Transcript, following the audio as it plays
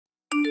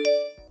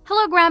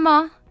Hello,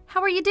 Grandma.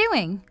 How are you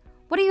doing?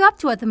 What are you up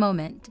to at the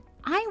moment?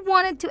 I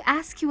wanted to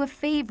ask you a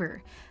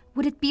favor.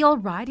 Would it be all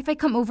right if I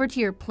come over to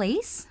your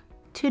place?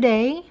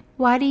 Today?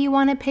 Why do you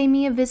want to pay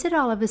me a visit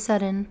all of a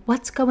sudden?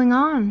 What's going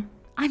on?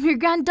 I'm your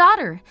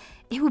granddaughter.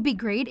 It would be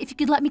great if you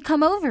could let me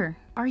come over.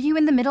 Are you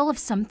in the middle of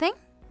something?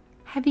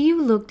 Have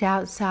you looked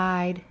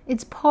outside?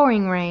 It's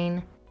pouring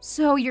rain.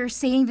 So you're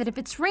saying that if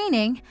it's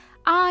raining,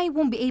 I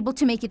won't be able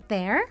to make it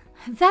there?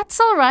 That's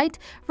all right.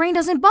 Rain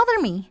doesn't bother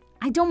me.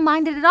 I don't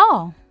mind it at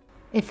all.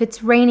 If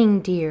it's raining,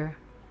 dear,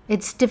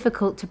 it's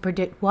difficult to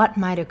predict what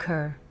might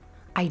occur.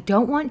 I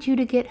don't want you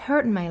to get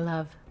hurt, my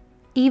love.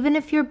 Even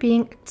if you're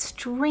being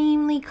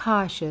extremely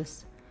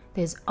cautious,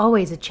 there's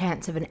always a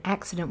chance of an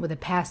accident with a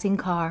passing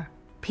car.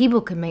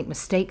 People can make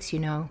mistakes, you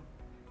know.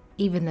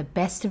 Even the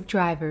best of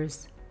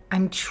drivers.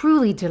 I'm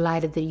truly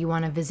delighted that you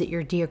want to visit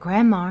your dear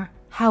grandma.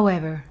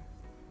 However,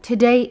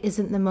 today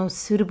isn't the most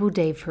suitable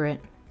day for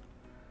it.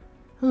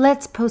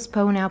 Let's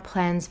postpone our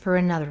plans for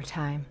another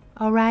time,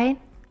 all right?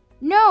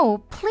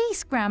 No,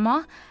 please,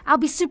 Grandma. I'll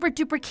be super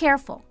duper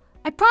careful.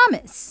 I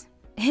promise.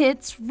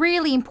 It's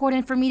really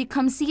important for me to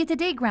come see you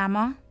today,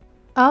 Grandma.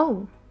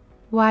 Oh,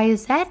 why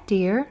is that,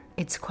 dear?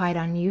 It's quite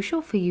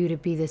unusual for you to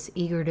be this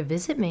eager to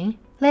visit me.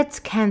 Let's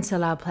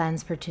cancel our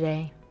plans for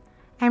today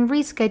and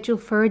reschedule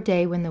for a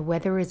day when the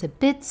weather is a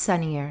bit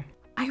sunnier.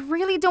 I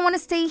really don't want to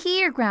stay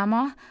here,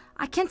 Grandma.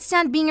 I can't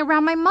stand being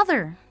around my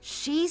mother.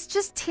 She's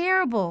just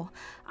terrible.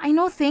 I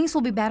know things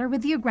will be better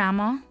with you,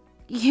 Grandma.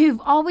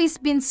 You've always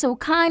been so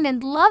kind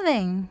and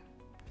loving.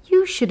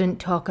 You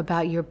shouldn't talk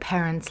about your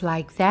parents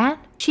like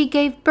that. She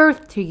gave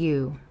birth to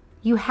you.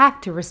 You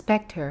have to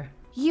respect her.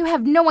 You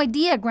have no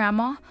idea,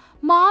 Grandma.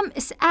 Mom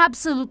is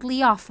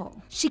absolutely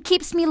awful. She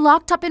keeps me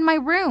locked up in my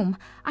room.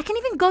 I can't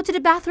even go to the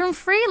bathroom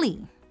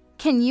freely.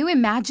 Can you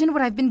imagine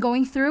what I've been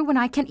going through when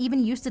I can't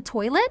even use the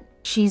toilet?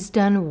 She's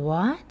done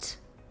what?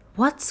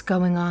 What's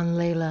going on,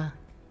 Layla?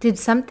 Did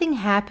something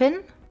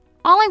happen?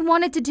 All I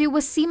wanted to do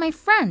was see my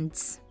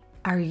friends.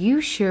 Are you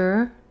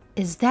sure?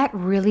 Is that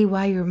really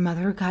why your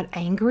mother got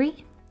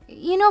angry?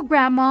 You know,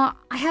 Grandma,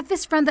 I have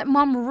this friend that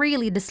Mom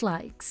really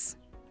dislikes.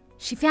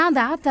 She found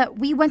out that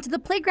we went to the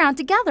playground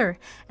together,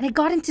 and I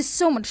got into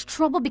so much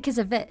trouble because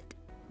of it.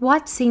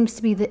 What seems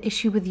to be the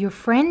issue with your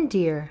friend,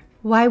 dear?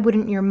 Why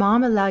wouldn't your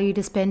mom allow you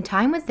to spend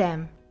time with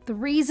them? The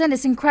reason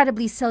is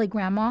incredibly silly,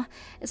 Grandma.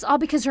 It's all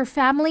because her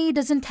family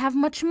doesn't have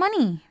much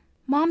money.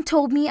 Mom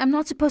told me I'm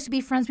not supposed to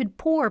be friends with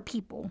poor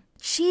people.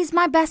 She's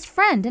my best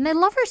friend, and I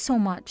love her so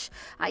much.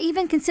 I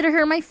even consider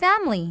her my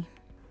family.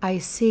 I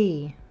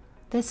see.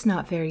 That's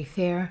not very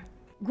fair.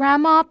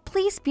 Grandma,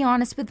 please be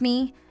honest with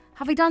me.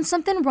 Have I done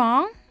something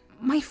wrong?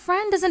 My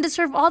friend doesn't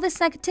deserve all this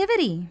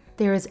negativity.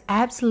 There is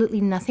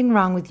absolutely nothing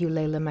wrong with you,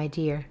 Layla, my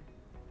dear.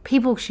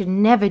 People should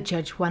never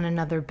judge one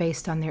another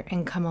based on their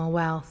income or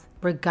wealth,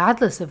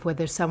 regardless of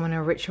whether someone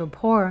are rich or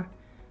poor.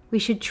 We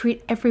should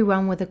treat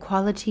everyone with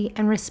equality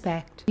and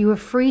respect. You are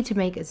free to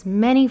make as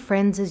many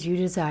friends as you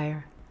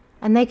desire,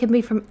 and they can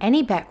be from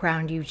any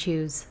background you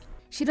choose.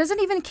 She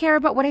doesn't even care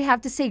about what I have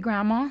to say,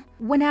 Grandma.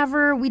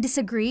 Whenever we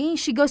disagree,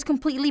 she goes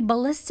completely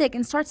ballistic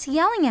and starts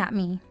yelling at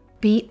me.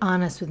 Be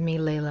honest with me,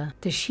 Layla.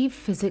 Does she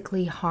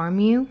physically harm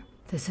you?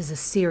 This is a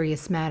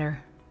serious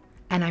matter,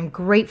 and I'm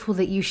grateful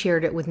that you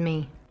shared it with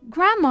me.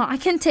 Grandma, I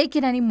can't take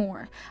it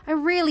anymore. I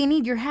really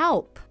need your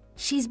help.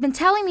 She's been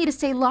telling me to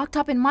stay locked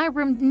up in my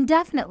room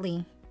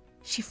indefinitely.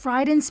 She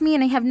frightens me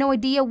and I have no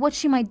idea what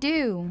she might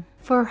do.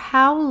 For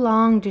how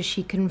long does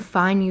she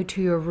confine you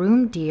to your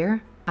room,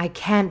 dear? I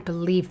can't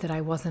believe that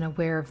I wasn't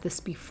aware of this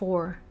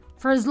before.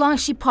 For as long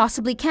as she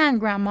possibly can,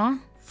 Grandma.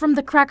 From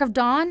the crack of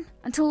dawn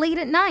until late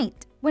at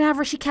night.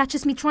 Whenever she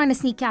catches me trying to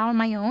sneak out on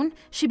my own,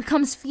 she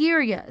becomes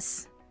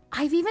furious.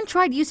 I've even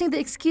tried using the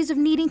excuse of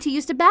needing to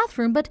use the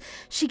bathroom, but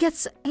she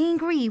gets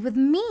angry with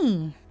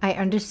me. I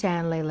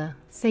understand, Layla.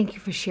 Thank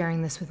you for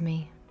sharing this with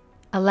me.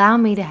 Allow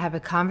me to have a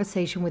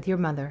conversation with your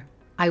mother.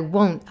 I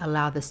won't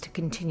allow this to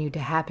continue to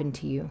happen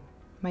to you,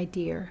 my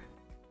dear.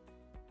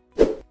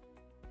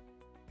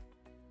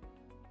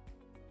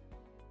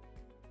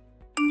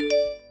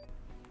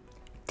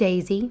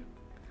 Daisy,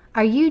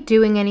 are you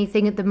doing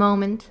anything at the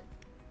moment?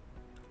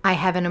 I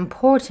have an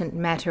important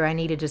matter I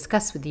need to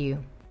discuss with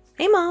you.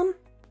 Hey, Mom.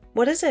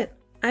 What is it?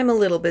 I'm a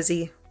little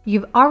busy.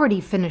 You've already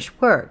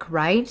finished work,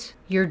 right?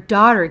 Your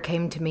daughter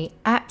came to me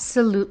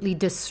absolutely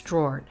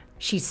distraught.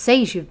 She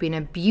says you've been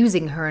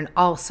abusing her in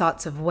all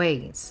sorts of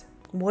ways.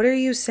 What are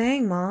you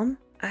saying, Mom?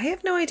 I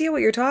have no idea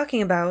what you're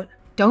talking about.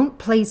 Don't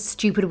play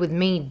stupid with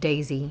me,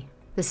 Daisy.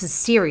 This is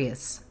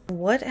serious.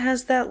 What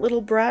has that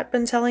little brat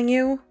been telling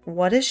you?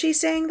 What is she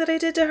saying that I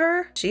did to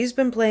her? She's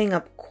been playing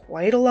up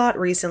quite a lot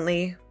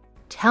recently.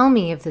 Tell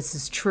me if this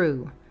is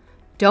true.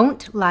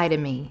 Don't lie to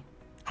me.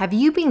 Have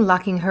you been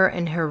locking her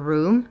in her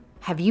room?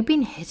 Have you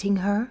been hitting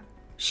her?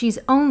 She's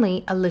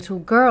only a little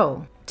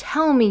girl.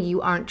 Tell me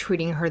you aren't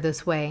treating her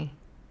this way.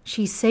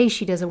 She says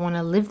she doesn't want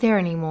to live there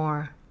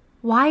anymore.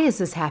 Why is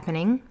this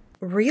happening?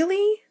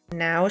 Really?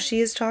 Now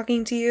she is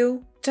talking to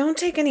you? Don't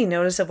take any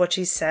notice of what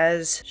she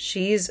says.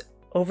 She's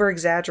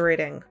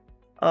over-exaggerating.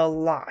 a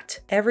lot.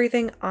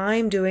 Everything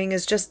I'm doing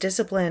is just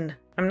discipline.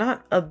 I'm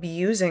not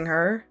abusing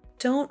her.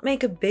 Don't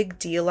make a big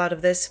deal out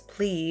of this,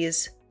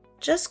 please.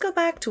 Just go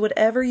back to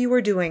whatever you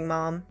were doing,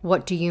 Mom.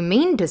 What do you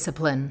mean,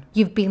 discipline?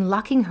 You've been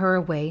locking her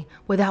away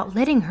without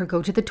letting her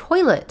go to the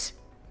toilet.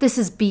 This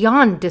is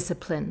beyond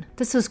discipline.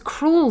 This is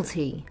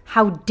cruelty.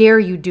 How dare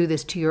you do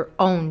this to your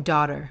own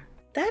daughter?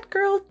 That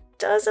girl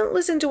doesn't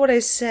listen to what I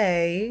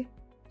say.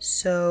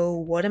 So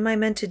what am I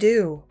meant to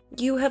do?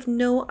 You have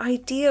no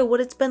idea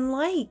what it's been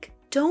like.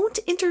 Don't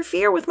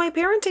interfere with my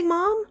parenting,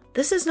 Mom.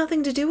 This has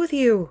nothing to do with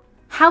you.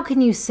 How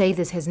can you say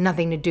this has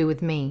nothing to do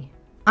with me?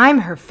 I'm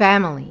her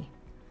family.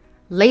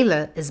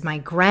 Layla is my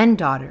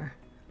granddaughter.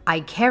 I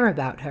care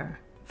about her.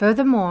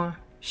 Furthermore,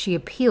 she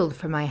appealed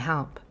for my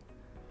help.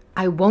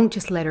 I won't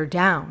just let her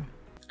down.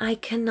 I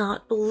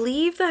cannot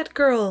believe that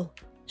girl.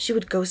 She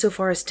would go so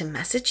far as to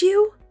message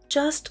you?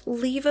 Just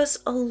leave us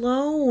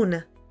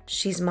alone.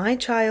 She's my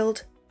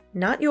child,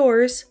 not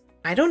yours.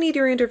 I don't need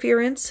your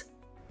interference.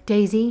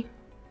 Daisy,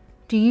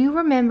 do you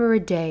remember a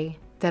day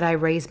that I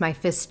raised my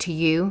fist to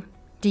you?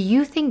 Do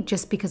you think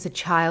just because a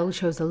child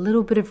shows a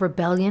little bit of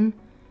rebellion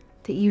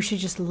that you should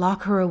just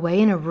lock her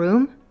away in a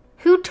room?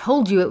 Who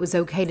told you it was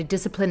okay to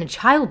discipline a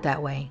child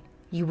that way?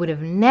 You would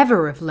have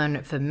never have learned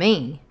it from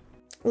me.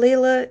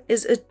 Layla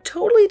is a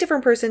totally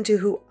different person to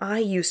who I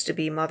used to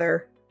be,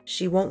 Mother.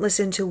 She won't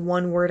listen to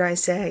one word I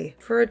say.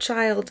 For a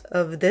child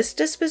of this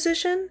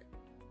disposition,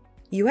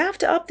 you have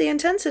to up the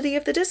intensity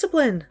of the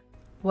discipline.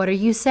 What are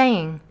you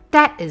saying?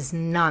 That is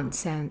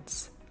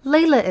nonsense.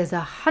 Layla is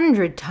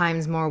 100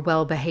 times more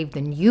well-behaved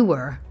than you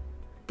were.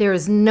 There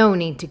is no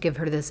need to give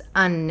her this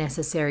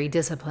unnecessary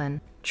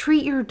discipline.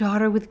 Treat your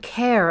daughter with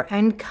care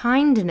and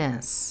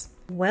kindness.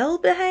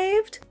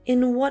 Well-behaved?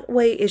 In what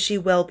way is she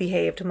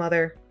well-behaved,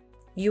 Mother?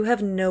 You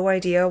have no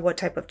idea what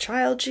type of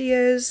child she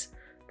is,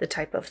 the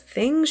type of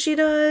things she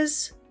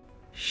does.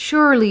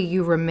 Surely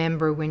you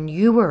remember when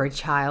you were a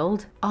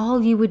child,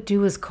 all you would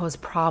do is cause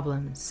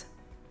problems.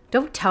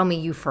 Don't tell me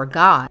you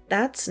forgot.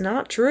 That's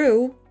not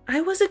true.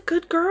 I was a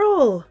good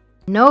girl.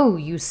 No,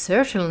 you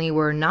certainly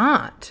were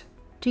not.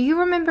 Do you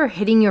remember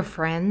hitting your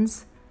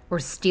friends or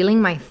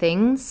stealing my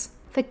things?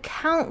 The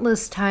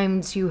countless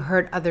times you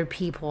hurt other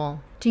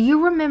people. Do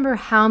you remember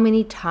how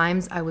many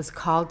times I was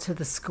called to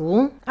the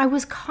school? I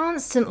was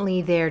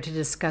constantly there to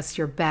discuss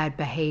your bad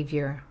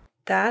behavior.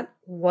 That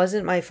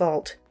wasn't my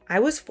fault. I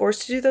was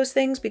forced to do those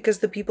things because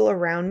the people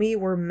around me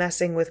were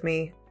messing with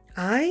me.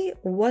 I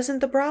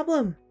wasn't the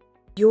problem.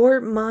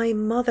 You're my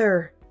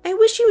mother. I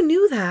wish you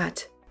knew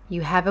that.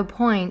 You have a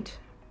point,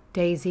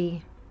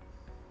 Daisy.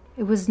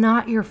 It was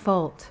not your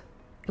fault.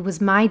 It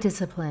was my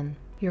discipline,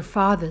 your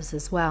father's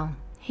as well.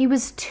 He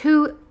was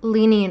too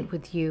lenient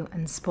with you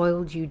and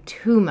spoiled you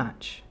too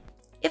much.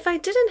 If I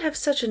didn't have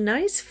such a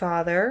nice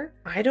father,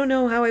 I don't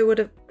know how I would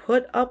have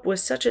put up with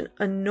such an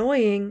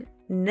annoying,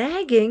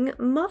 nagging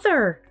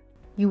mother.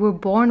 You were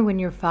born when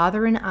your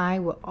father and I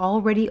were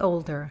already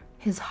older.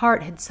 His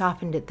heart had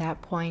softened at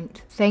that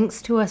point.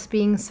 Thanks to us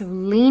being so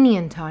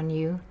lenient on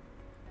you,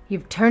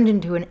 you've turned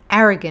into an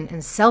arrogant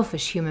and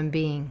selfish human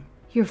being.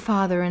 Your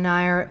father and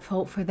I are at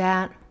fault for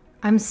that.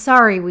 I'm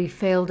sorry we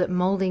failed at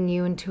molding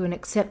you into an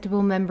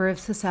acceptable member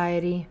of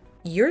society.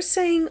 You're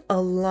saying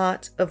a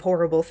lot of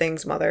horrible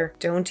things, Mother.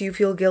 Don't you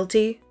feel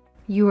guilty?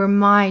 You are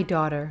my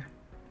daughter,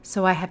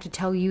 so I have to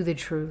tell you the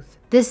truth.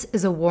 This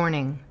is a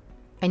warning,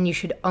 and you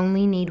should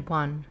only need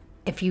one.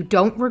 If you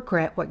don't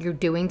regret what you're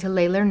doing to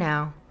Layla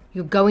now,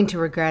 you're going to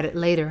regret it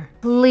later.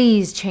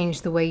 Please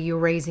change the way you're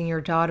raising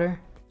your daughter.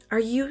 Are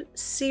you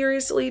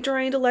seriously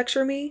trying to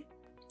lecture me?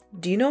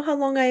 Do you know how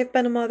long I have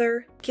been a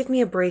mother? Give me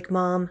a break,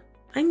 Mom.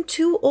 I'm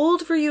too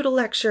old for you to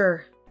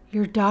lecture.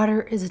 Your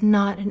daughter is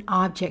not an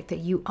object that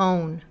you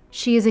own.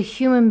 She is a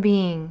human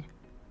being.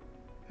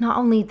 Not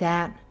only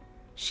that,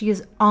 she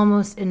is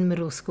almost in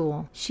middle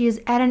school. She is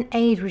at an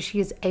age where she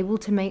is able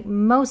to make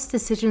most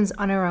decisions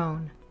on her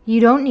own. You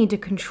don't need to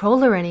control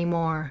her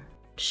anymore.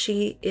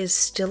 She is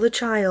still a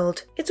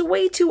child. It's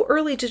way too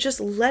early to just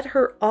let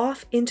her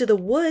off into the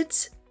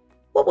woods.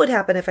 What would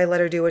happen if I let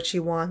her do what she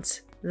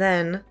wants?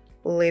 Then,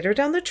 later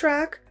down the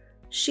track,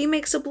 she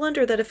makes a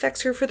blunder that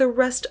affects her for the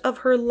rest of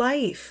her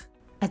life.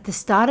 At the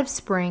start of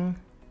spring,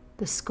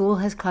 the school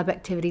has club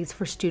activities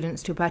for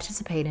students to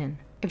participate in.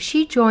 If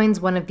she joins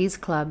one of these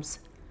clubs,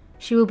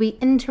 she will be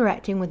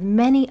interacting with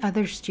many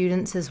other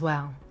students as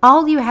well.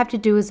 All you have to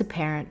do as a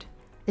parent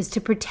is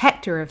to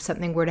protect her if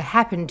something were to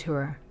happen to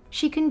her.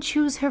 She can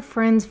choose her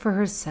friends for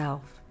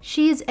herself.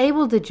 She is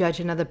able to judge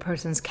another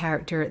person's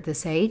character at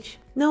this age.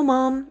 No,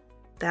 Mom,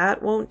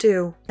 that won't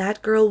do.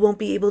 That girl won't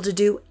be able to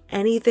do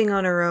anything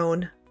on her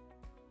own.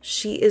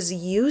 She is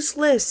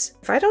useless.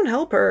 If I don't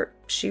help her,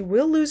 she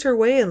will lose her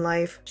way in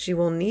life. She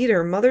will need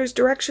her mother's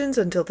directions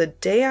until the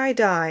day I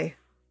die.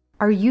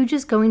 Are you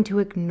just going to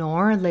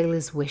ignore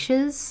Layla's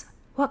wishes?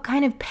 What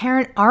kind of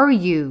parent are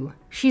you?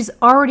 She's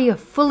already a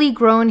fully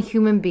grown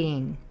human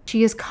being.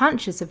 She is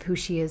conscious of who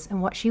she is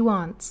and what she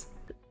wants.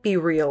 Be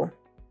real.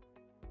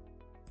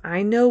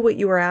 I know what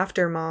you are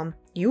after, Mom.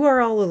 You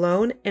are all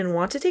alone and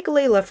want to take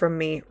Layla from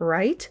me,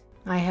 right?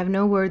 I have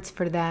no words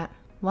for that.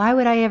 Why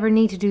would I ever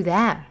need to do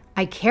that?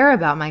 I care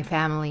about my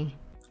family.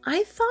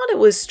 I thought it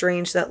was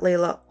strange that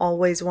Layla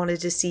always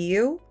wanted to see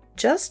you.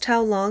 Just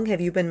how long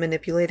have you been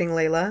manipulating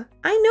Layla?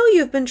 I know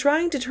you've been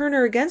trying to turn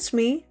her against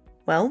me.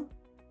 Well,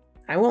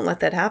 I won't let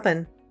that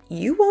happen.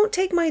 You won't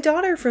take my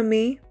daughter from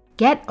me.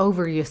 Get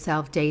over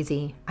yourself,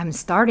 Daisy. I'm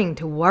starting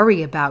to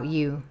worry about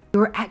you.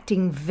 You're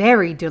acting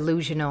very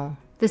delusional.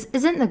 This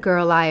isn't the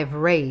girl I have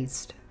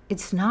raised.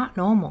 It's not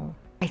normal.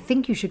 I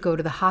think you should go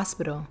to the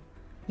hospital.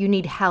 You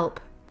need help.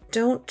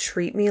 Don't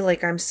treat me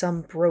like I'm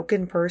some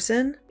broken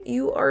person.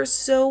 You are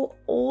so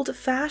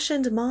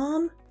old-fashioned,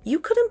 Mom. You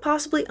couldn't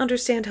possibly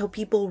understand how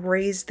people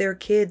raise their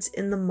kids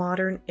in the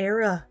modern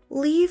era.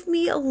 Leave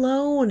me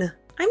alone.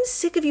 I'm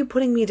sick of you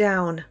putting me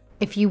down.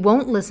 If you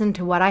won't listen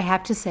to what I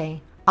have to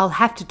say, I'll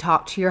have to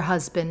talk to your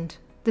husband.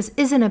 This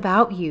isn't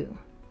about you.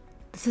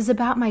 This is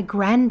about my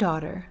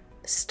granddaughter.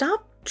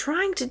 Stop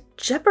trying to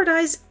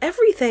jeopardize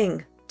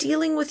everything.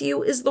 Dealing with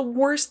you is the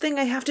worst thing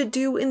I have to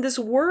do in this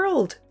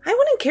world. I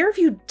wouldn't care if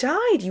you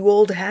died, you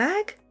old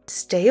hag.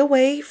 Stay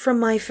away from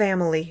my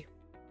family.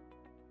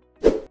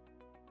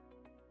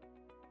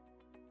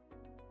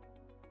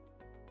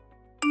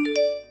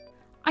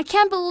 I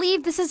can't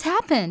believe this has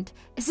happened.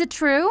 Is it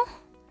true?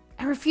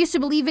 I refuse to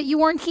believe that you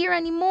weren't here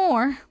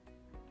anymore.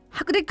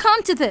 How could it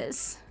come to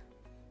this?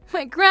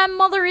 My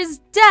grandmother is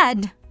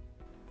dead.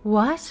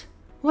 What?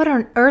 What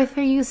on earth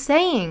are you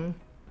saying?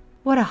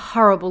 What a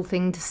horrible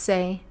thing to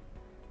say.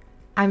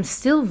 I'm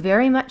still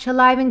very much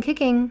alive and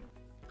kicking.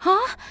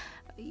 Huh?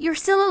 You're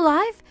still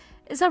alive?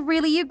 Is that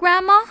really you,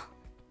 Grandma?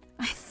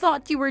 I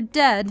thought you were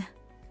dead.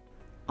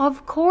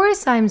 Of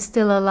course I'm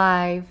still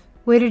alive.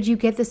 Where did you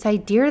get this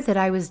idea that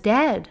I was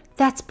dead?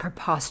 That's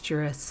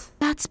preposterous.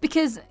 That's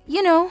because,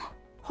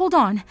 hold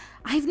on.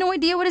 I have no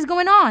idea what is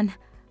going on.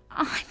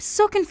 I'm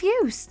so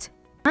confused.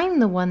 I'm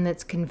the one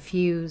that's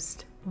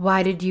confused.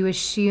 Why did you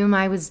assume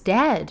I was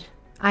dead?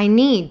 I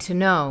need to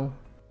know.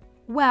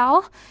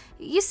 Well,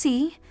 you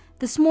see,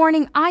 this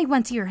morning I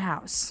went to your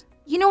house.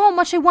 You know how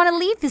much I want to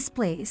leave this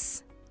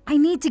place. I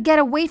need to get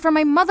away from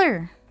my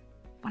mother.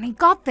 When I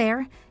got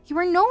there, you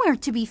were nowhere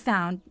to be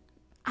found.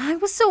 I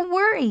was so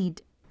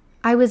worried.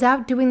 I was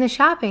out doing the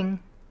shopping.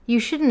 You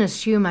shouldn't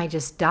assume I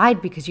just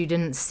died because you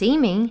didn't see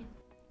me.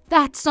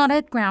 That's not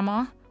it,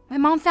 Grandma. My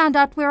mom found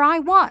out where I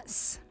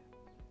was.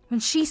 When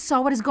she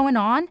saw what is going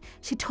on,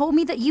 she told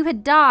me that you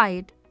had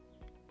died.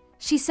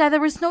 She said there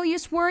was no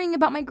use worrying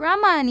about my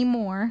grandma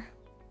anymore.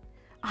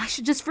 I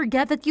should just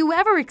forget that you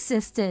ever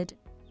existed.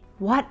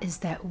 What is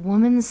that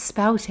woman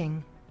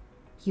spouting?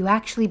 You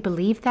actually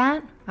believe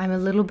that? I'm a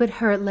little bit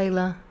hurt,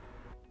 Layla.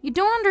 You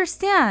don't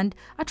understand.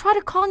 I tried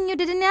to call and you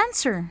didn't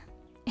answer.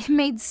 It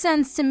made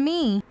sense to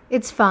me.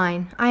 It's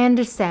fine. I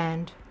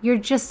understand. You're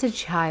just a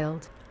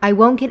child. I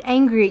won't get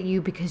angry at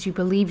you because you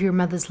believe your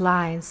mother's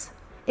lies.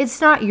 It's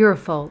not your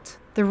fault.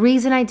 The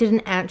reason I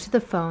didn't answer the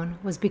phone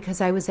was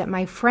because I was at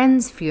my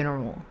friend's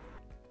funeral.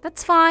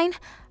 That's fine.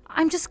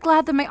 I'm just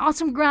glad that my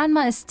awesome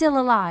grandma is still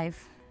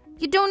alive.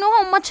 You don't know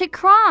how much I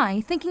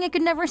cry, thinking I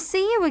could never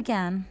see you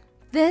again.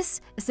 This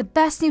is the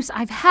best news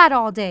I've had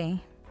all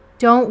day.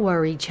 Don't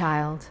worry,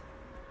 child.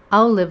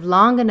 I'll live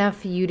long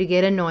enough for you to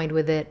get annoyed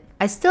with it.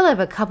 I still have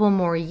a couple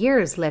more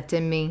years left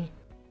in me.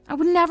 I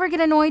would never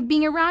get annoyed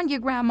being around you,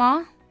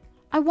 Grandma.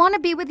 I want to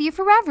be with you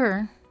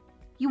forever.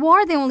 You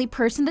are the only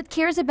person that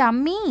cares about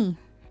me.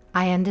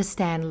 I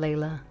understand,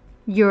 Layla.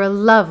 You're a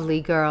lovely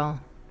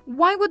girl.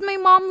 Why would my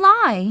mom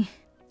lie?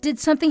 Did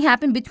something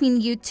happen between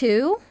you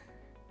two?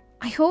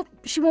 I hope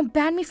she won't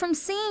ban me from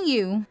seeing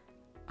you.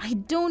 I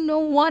don't know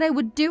what I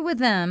would do with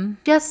them.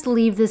 Just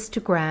leave this to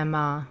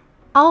Grandma.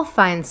 I'll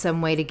find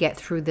some way to get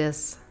through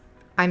this.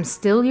 I'm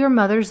still your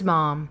mother's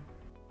mom.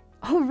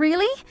 Oh,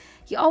 really?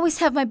 You always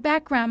have my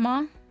back,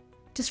 Grandma.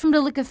 Just from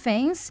the look of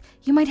things,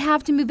 you might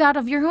have to move out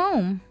of your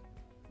home.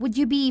 Would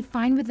you be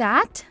fine with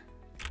that?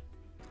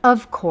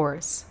 Of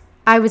course.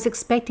 I was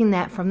expecting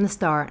that from the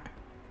start.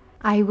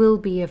 I will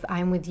be if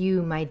I'm with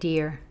you, my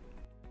dear.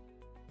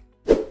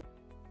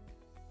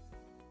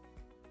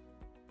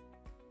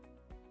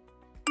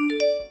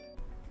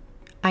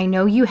 I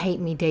know you hate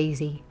me,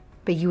 Daisy,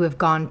 but you have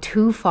gone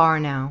too far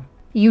now.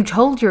 You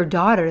told your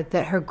daughter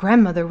that her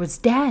grandmother was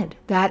dead.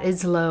 That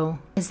is low.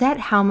 Is that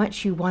how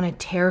much you want to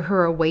tear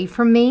her away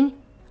from me?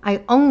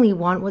 I only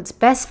want what's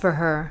best for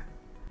her.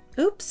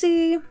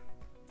 Oopsie.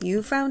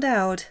 You found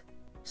out.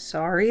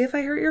 Sorry if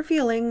I hurt your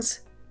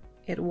feelings.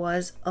 It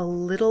was a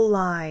little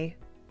lie.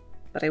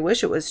 But I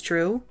wish it was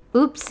true.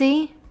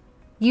 Oopsie.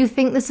 You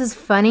think this is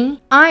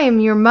funny? I am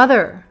your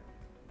mother.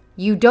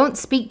 You don't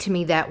speak to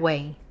me that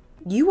way.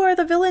 You are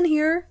the villain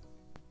here.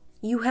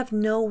 You have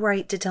no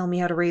right to tell me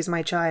how to raise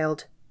my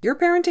child. Your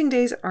parenting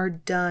days are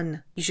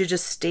done. You should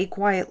just stay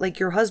quiet like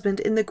your husband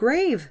in the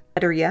grave.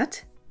 Better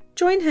yet,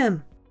 join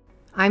him.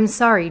 I'm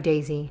sorry,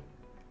 Daisy,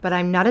 but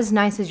I'm not as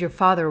nice as your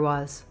father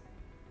was.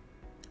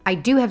 I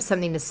do have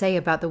something to say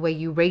about the way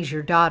you raise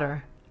your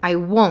daughter. I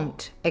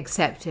won't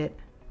accept it.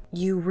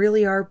 You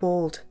really are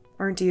bold,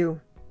 aren't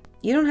you?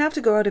 You don't have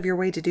to go out of your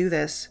way to do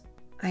this.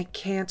 I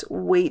can't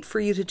wait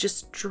for you to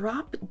just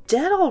drop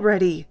dead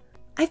already.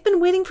 I've been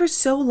waiting for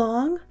so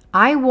long.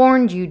 I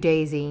warned you,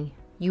 Daisy.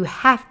 You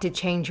have to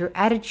change your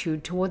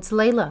attitude towards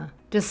Layla.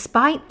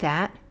 Despite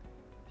that,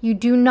 you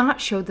do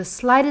not show the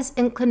slightest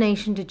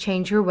inclination to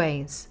change your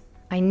ways.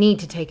 I need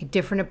to take a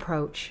different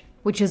approach,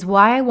 which is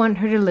why I want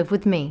her to live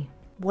with me.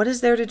 What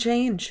is there to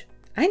change?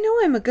 I know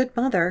I'm a good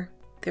mother.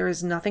 There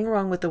is nothing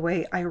wrong with the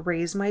way I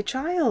raise my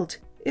child.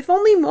 If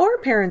only more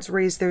parents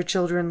raise their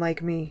children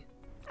like me.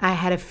 I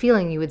had a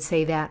feeling you would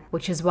say that,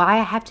 which is why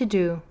I have to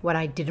do what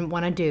I didn't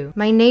want to do.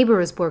 My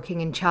neighbor is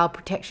working in child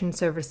protection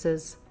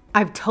services.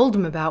 I've told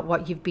him about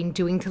what you've been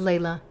doing to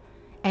Layla,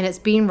 and it's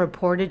being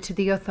reported to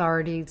the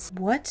authorities.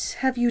 What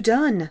have you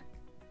done?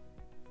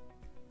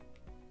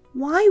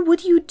 Why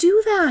would you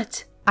do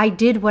that? I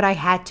did what I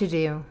had to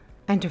do,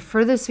 and to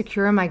further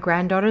secure my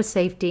granddaughter's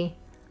safety,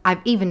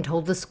 I've even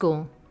told the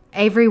school.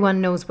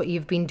 Everyone knows what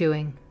you've been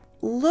doing.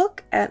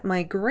 Look at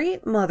my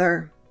great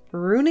mother,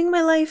 ruining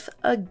my life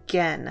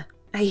again.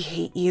 I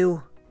hate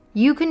you.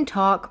 You can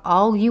talk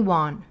all you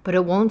want, but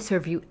it won't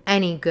serve you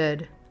any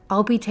good.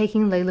 I'll be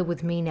taking Layla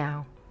with me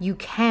now. You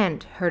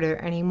can't hurt her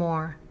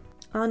anymore.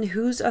 On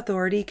whose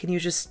authority can you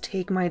just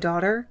take my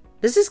daughter?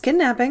 This is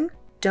kidnapping.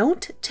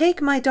 Don't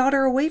take my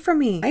daughter away from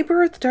me. I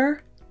birthed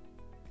her.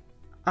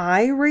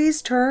 I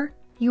raised her.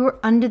 You are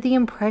under the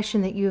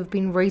impression that you have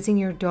been raising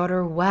your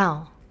daughter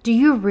well. Do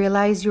you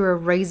realize you are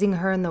raising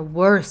her in the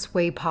worst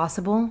way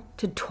possible?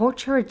 To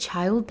torture a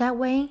child that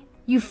way?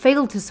 You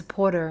failed to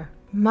support her,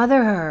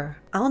 mother her.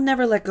 I'll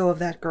never let go of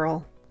that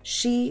girl.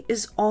 She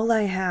is all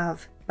I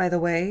have. By the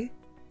way,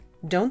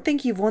 don't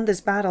think you've won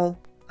this battle.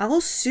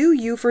 I'll sue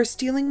you for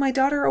stealing my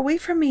daughter away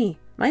from me.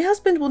 My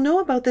husband will know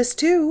about this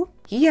too.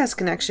 He has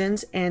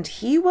connections and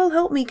he will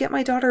help me get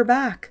my daughter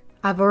back.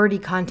 I've already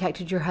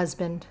contacted your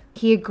husband.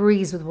 He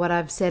agrees with what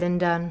I've said and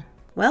done.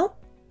 Well,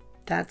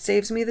 that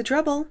saves me the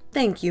trouble.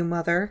 Thank you,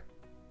 Mother.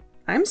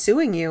 I'm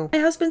suing you. My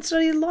husband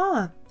studied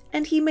law,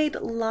 and he made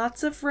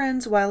lots of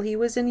friends while he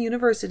was in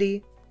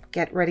university.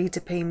 Get ready to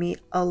pay me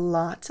a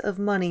lot of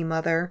money,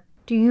 Mother.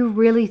 Do you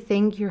really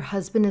think your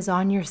husband is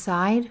on your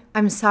side?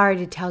 I'm sorry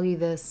to tell you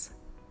this,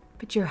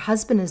 but your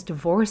husband is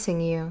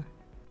divorcing you.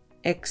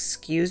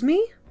 Excuse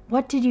me?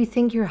 What did you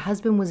think your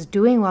husband was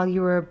doing while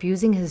you were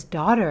abusing his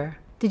daughter?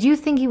 Did you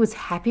think he was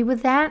happy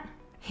with that?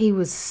 He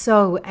was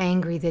so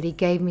angry that he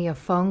gave me a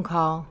phone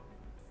call.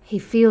 He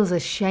feels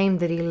ashamed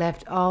that he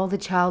left all the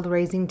child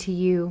raising to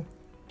you.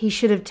 He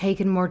should have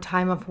taken more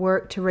time off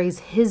work to raise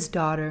his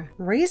daughter.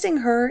 Raising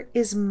her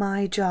is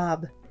my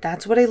job.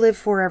 That's what I live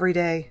for every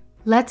day.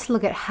 Let's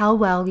look at how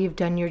well you've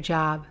done your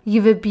job.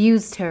 You've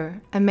abused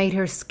her and made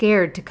her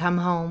scared to come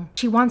home.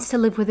 She wants to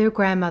live with her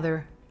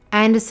grandmother.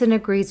 Anderson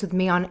agrees with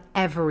me on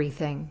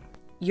everything.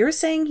 You're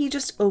saying he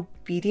just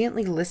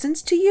obediently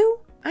listens to you?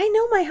 I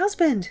know my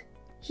husband.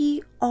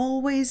 He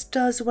always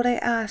does what I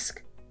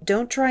ask.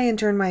 Don't try and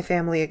turn my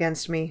family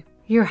against me.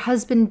 Your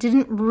husband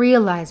didn't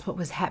realize what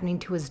was happening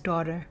to his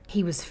daughter.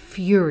 He was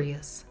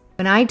furious.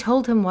 When I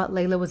told him what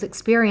Layla was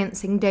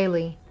experiencing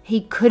daily,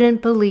 he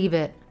couldn't believe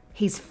it.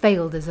 He's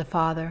failed as a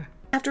father.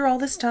 After all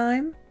this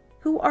time,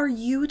 who are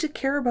you to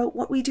care about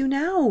what we do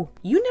now?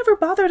 You never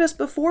bothered us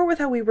before with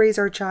how we raise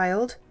our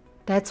child.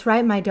 That's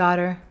right, my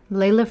daughter.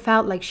 Layla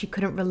felt like she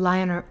couldn't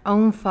rely on her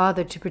own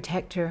father to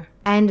protect her.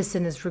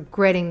 Anderson is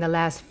regretting the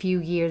last few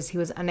years he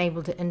was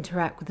unable to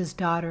interact with his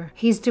daughter.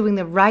 He's doing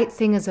the right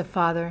thing as a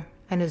father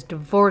and is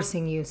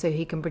divorcing you so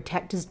he can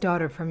protect his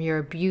daughter from your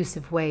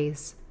abusive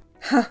ways.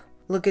 Huh,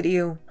 look at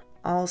you.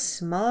 All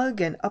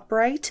smug and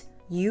upright.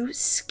 You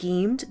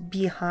schemed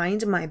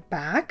behind my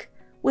back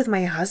with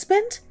my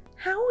husband?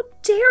 How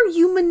dare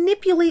you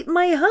manipulate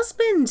my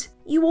husband,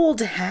 you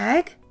old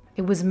hag?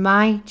 It was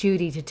my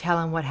duty to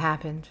tell him what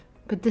happened,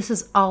 but this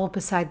is all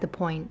beside the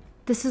point.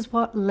 This is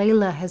what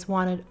Layla has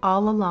wanted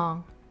all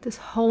along. This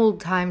whole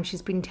time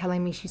she's been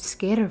telling me she's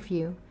scared of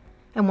you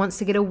and wants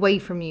to get away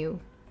from you.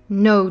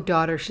 No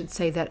daughter should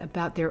say that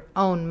about their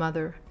own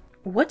mother.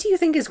 What do you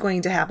think is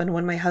going to happen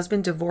when my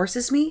husband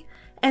divorces me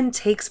and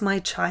takes my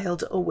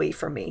child away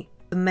from me?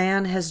 The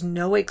man has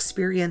no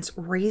experience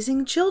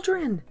raising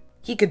children.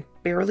 He could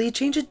barely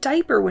change a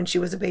diaper when she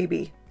was a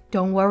baby.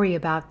 Don't worry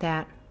about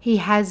that. He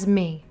has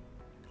me,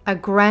 a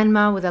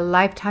grandma with a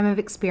lifetime of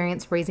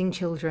experience raising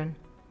children.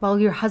 While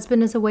your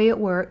husband is away at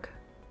work,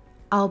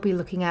 I'll be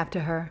looking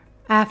after her.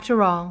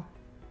 After all,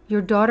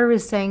 your daughter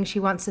is saying she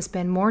wants to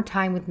spend more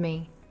time with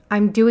me.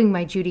 I'm doing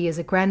my duty as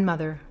a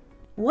grandmother.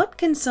 What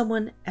can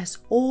someone as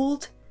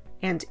old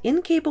and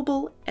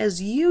incapable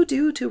as you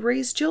do to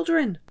raise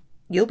children?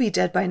 You'll be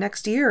dead by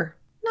next year.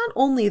 Not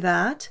only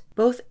that,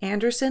 both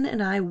Anderson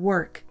and I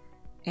work.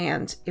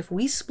 And if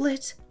we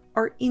split,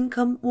 our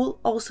income will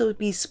also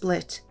be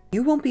split.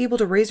 You won't be able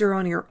to raise her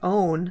on your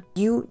own.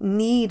 You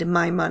need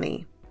my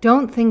money.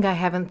 Don't think I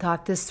haven't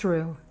thought this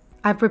through.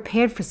 I've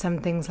prepared for some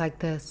things like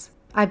this.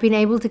 I've been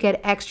able to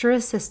get extra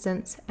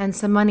assistance and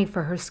some money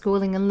for her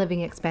schooling and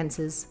living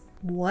expenses.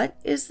 What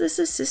is this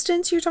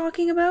assistance you're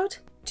talking about?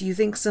 Do you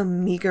think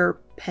some meager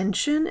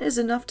pension is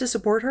enough to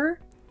support her?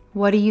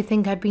 What do you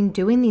think I've been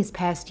doing these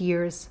past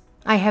years?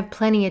 I have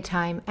plenty of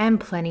time and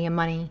plenty of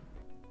money.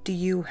 Do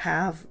you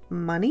have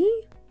money,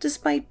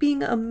 despite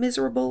being a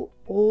miserable,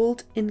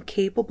 old,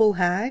 incapable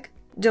hag?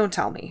 Don't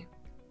tell me.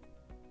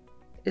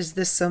 Is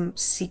this some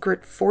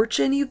secret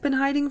fortune you've been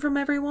hiding from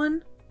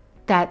everyone?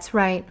 That's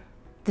right.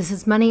 This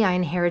is money I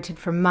inherited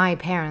from my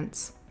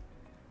parents.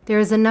 There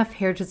is enough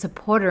here to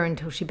support her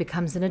until she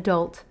becomes an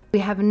adult. We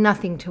have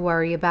nothing to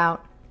worry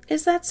about.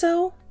 Is that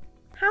so?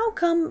 How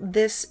come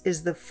this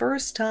is the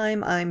first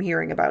time I'm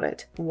hearing about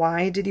it?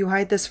 Why did you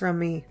hide this from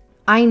me?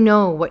 I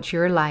know what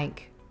you're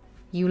like.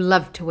 You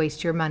love to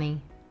waste your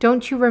money.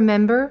 Don't you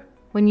remember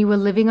when you were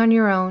living on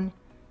your own,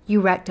 you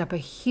racked up a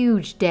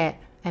huge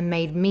debt and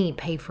made me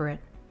pay for it?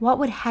 What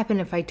would happen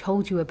if I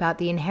told you about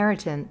the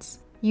inheritance?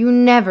 You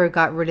never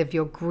got rid of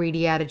your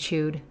greedy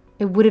attitude.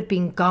 It would have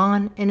been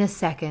gone in a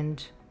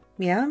second.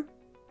 Yeah?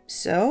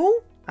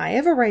 So? I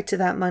have a right to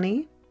that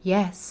money.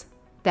 Yes,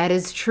 that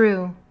is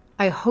true.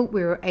 I hope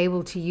we were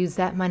able to use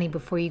that money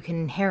before you can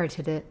inherit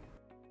it.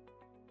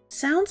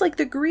 Sounds like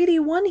the greedy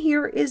one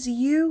here is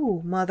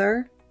you,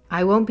 Mother.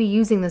 I won't be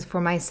using this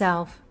for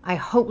myself. I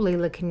hope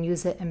Layla can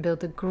use it and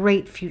build a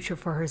great future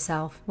for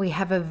herself. We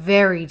have a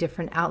very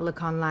different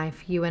outlook on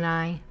life, you and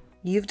I.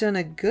 You've done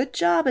a good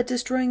job at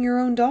destroying your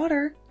own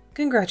daughter.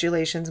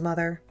 Congratulations,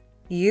 Mother.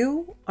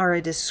 You are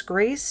a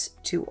disgrace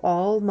to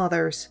all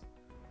mothers.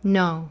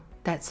 No,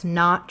 that's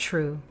not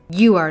true.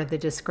 You are the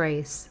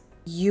disgrace.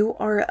 You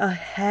are a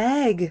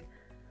hag.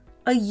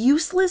 A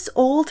useless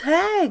old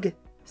hag.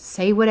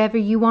 Say whatever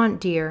you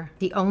want, dear.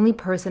 The only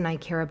person I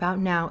care about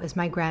now is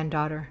my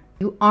granddaughter.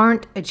 You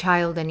aren't a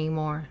child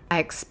anymore. I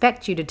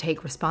expect you to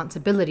take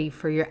responsibility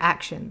for your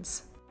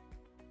actions.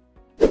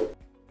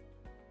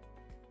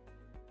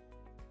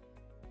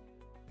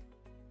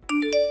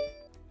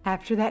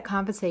 After that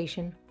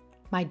conversation,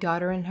 my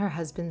daughter and her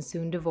husband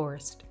soon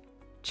divorced.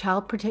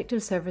 Child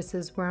Protective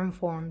Services were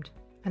informed,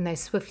 and they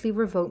swiftly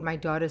revoked my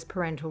daughter's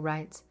parental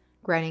rights,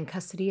 granting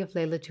custody of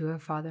Layla to her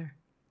father.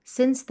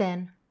 Since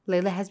then,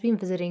 Layla has been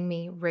visiting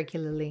me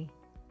regularly.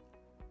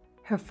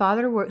 Her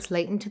father works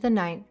late into the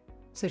night,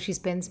 so she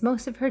spends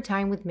most of her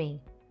time with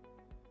me.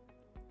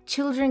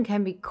 Children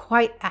can be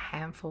quite a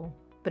handful,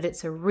 but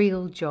it's a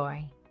real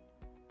joy.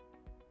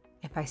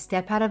 If I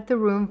step out of the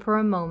room for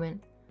a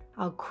moment,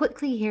 I'll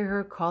quickly hear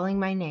her calling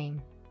my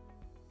name.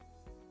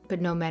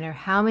 But no matter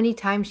how many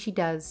times she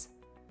does,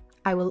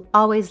 I will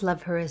always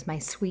love her as my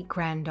sweet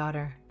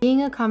granddaughter.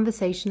 Being a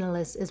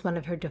conversationalist is one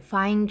of her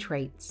defining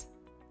traits.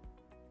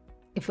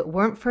 If it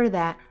weren't for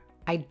that,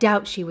 I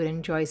doubt she would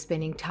enjoy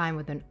spending time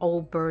with an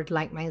old bird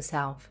like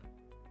myself.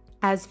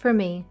 As for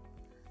me,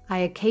 I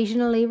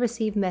occasionally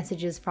receive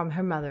messages from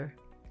her mother.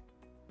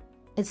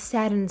 It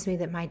saddens me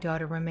that my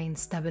daughter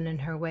remains stubborn in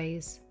her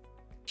ways.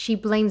 She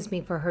blames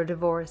me for her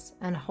divorce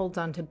and holds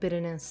on to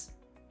bitterness.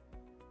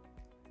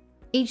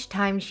 Each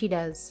time she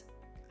does,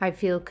 I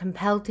feel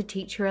compelled to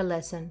teach her a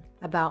lesson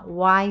about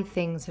why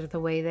things are the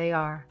way they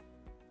are.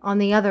 On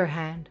the other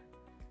hand,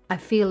 I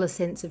feel a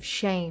sense of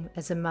shame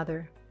as a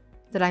mother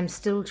that I'm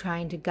still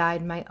trying to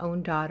guide my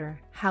own daughter.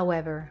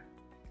 However,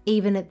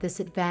 even at this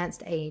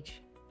advanced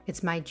age,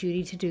 it's my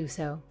duty to do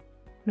so.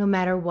 No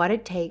matter what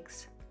it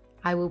takes,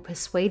 I will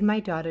persuade my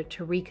daughter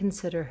to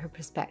reconsider her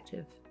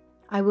perspective.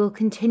 I will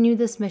continue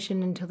this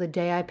mission until the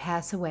day I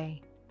pass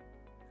away.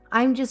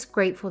 I'm just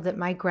grateful that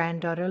my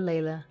granddaughter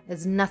Layla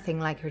is nothing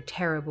like her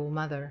terrible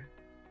mother.